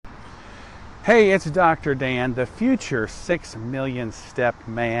Hey, it's Dr. Dan, the future 6 million step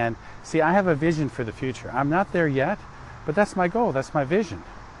man. See, I have a vision for the future. I'm not there yet, but that's my goal. That's my vision.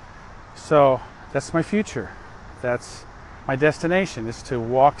 So that's my future. That's my destination, is to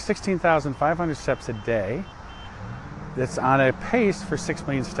walk 16,500 steps a day. That's on a pace for 6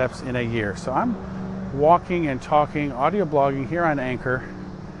 million steps in a year. So I'm walking and talking, audio blogging here on Anchor.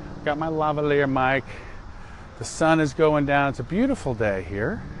 Got my lavalier mic. The sun is going down. It's a beautiful day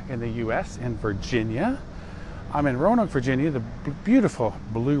here in the U.S., in Virginia. I'm in Roanoke, Virginia, the beautiful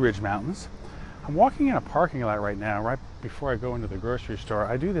Blue Ridge Mountains. I'm walking in a parking lot right now, right before I go into the grocery store.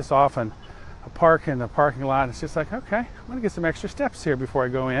 I do this often. I park in the parking lot. It's just like, okay, I'm going to get some extra steps here before I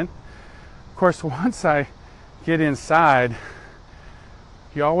go in. Of course, once I get inside,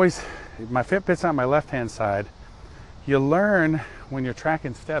 you always, my Fitbit's on my left-hand side. You learn when you're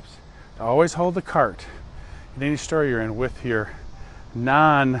tracking steps to always hold the cart in any store you're in with your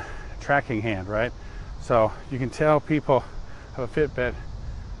non-tracking hand, right? So you can tell people have a Fitbit,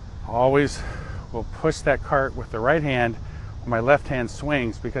 always will push that cart with the right hand when my left hand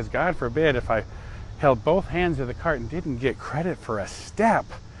swings, because God forbid if I held both hands of the cart and didn't get credit for a step.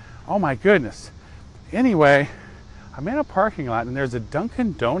 Oh my goodness. Anyway, I'm in a parking lot and there's a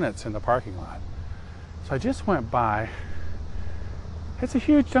Dunkin' Donuts in the parking lot. So I just went by. It's a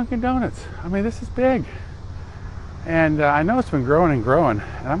huge Dunkin' Donuts. I mean, this is big. And I know it's been growing and growing,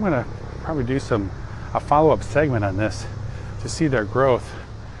 and I'm going to probably do a follow-up segment on this to see their growth.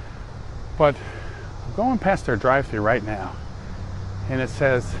 But I'm going past their drive-thru right now, and it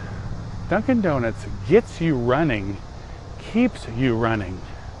says, Dunkin' Donuts gets you running, keeps you running.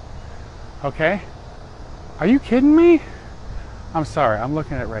 Okay? Are you kidding me? I'm sorry, I'm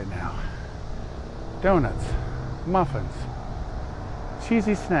looking at it right now. Donuts, muffins,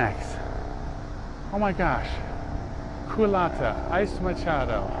 cheesy snacks. Oh my gosh. Culotta, iced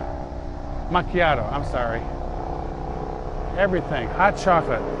macchiato, I'm sorry. Everything, hot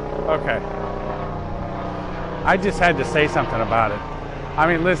chocolate. Okay. I just had to say something about it. I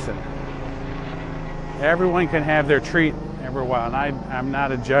mean, listen, everyone can have their treat every while, and I'm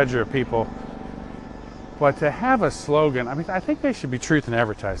not a judge of people, but to have a slogan, I mean, I think they should be truth in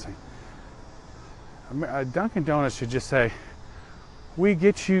advertising. Dunkin' Donuts should just say, we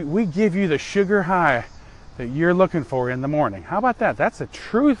give you the sugar high that you're looking for in the morning. How about that? That's a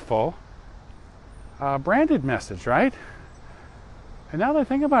truthful branded message, right? And now that I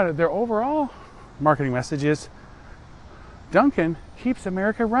think about it, their overall marketing message is Dunkin' keeps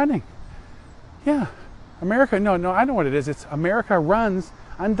America running. Yeah, America, no, I know what it is. It's America runs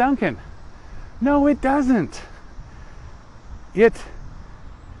on Dunkin'. No, it doesn't. It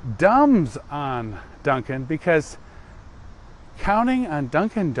dumbs on Dunkin', because counting on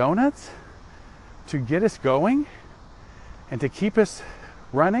Dunkin' Donuts to get us going and to keep us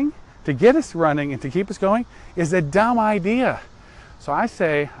running, to get us running and to keep us going is a dumb idea. So I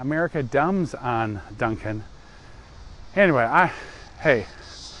say America dumbs on Dunkin'. Anyway, hey,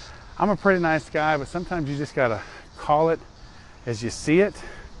 I'm a pretty nice guy, but sometimes you just gotta call it as you see it.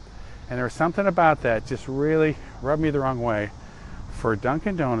 And there was something about that just really rubbed me the wrong way for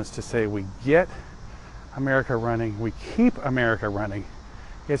Dunkin' Donuts to say we get America running, we keep America running.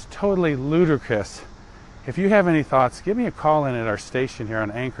 It's totally ludicrous. If you have any thoughts, give me a call in at our station here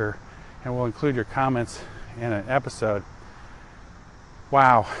on Anchor, and we'll include your comments in an episode.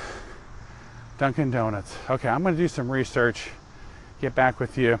 Wow. Dunkin' Donuts. Okay, I'm going to do some research, get back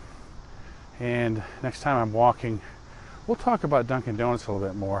with you, and next time I'm walking, we'll talk about Dunkin' Donuts a little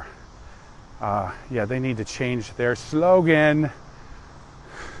bit more. Yeah, they need to change their slogan.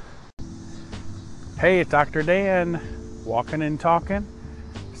 Hey, it's Dr. Dan, walking and talking.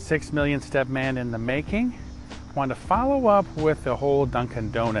 6 million step man in the making. Want to follow up with the whole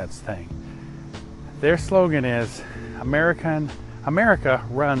Dunkin' Donuts thing. Their slogan is America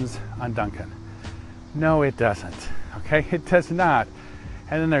runs on Dunkin'. No, it doesn't. Okay, it does not.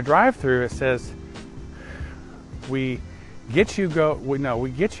 And in their drive-thru, it says, we get you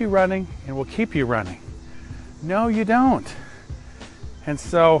running and we'll keep you running. No, you don't. And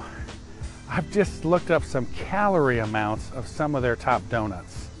so I've just looked up some calorie amounts of some of their top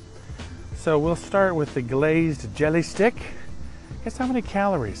donuts. So we'll start with the glazed jelly stick. Guess how many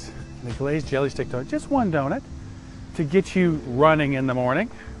calories in the glazed jelly stick donut? Just one donut to get you running in the morning.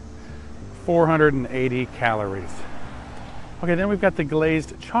 480 calories. Okay, then we've got the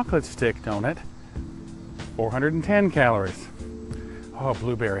glazed chocolate stick donut. 410 calories. Oh,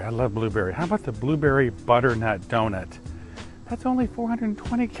 blueberry. I love blueberry. How about the blueberry butternut donut? That's only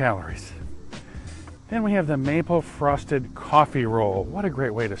 420 calories. Then we have the maple frosted coffee roll. What a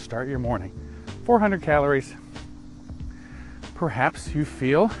great way to start your morning. 400 calories. Perhaps you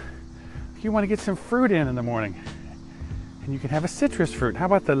feel you want to get some fruit in the morning, and you can have a citrus fruit. How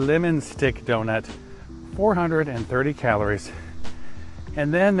about the lemon stick donut? 430 calories.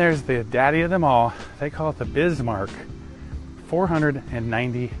 And then there's the daddy of them all. They call it the Bismarck.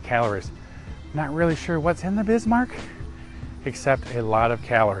 490 calories. Not really sure what's in the Bismarck, except a lot of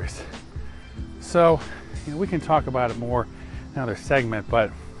calories. So, we can talk about it more in another segment,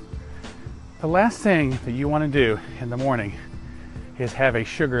 but the last thing that you want to do in the morning is have a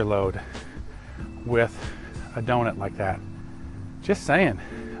sugar load with a donut like that. Just saying.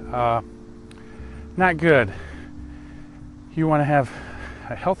 Not good. You want to have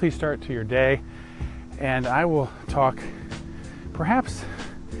a healthy start to your day, and I will talk perhaps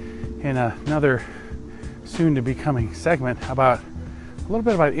in another soon to be coming segment about a little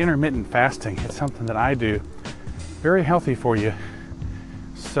bit about intermittent fasting. It's something that I do, very healthy for you.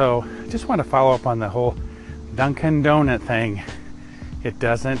 So just want to follow up on the whole Dunkin' Donut thing. It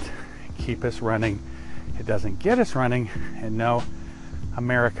doesn't keep us running. It doesn't get us running. And no,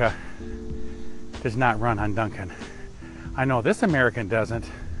 America does not run on Dunkin'. I know this American doesn't.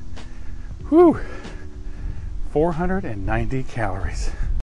 Whew, 490 calories.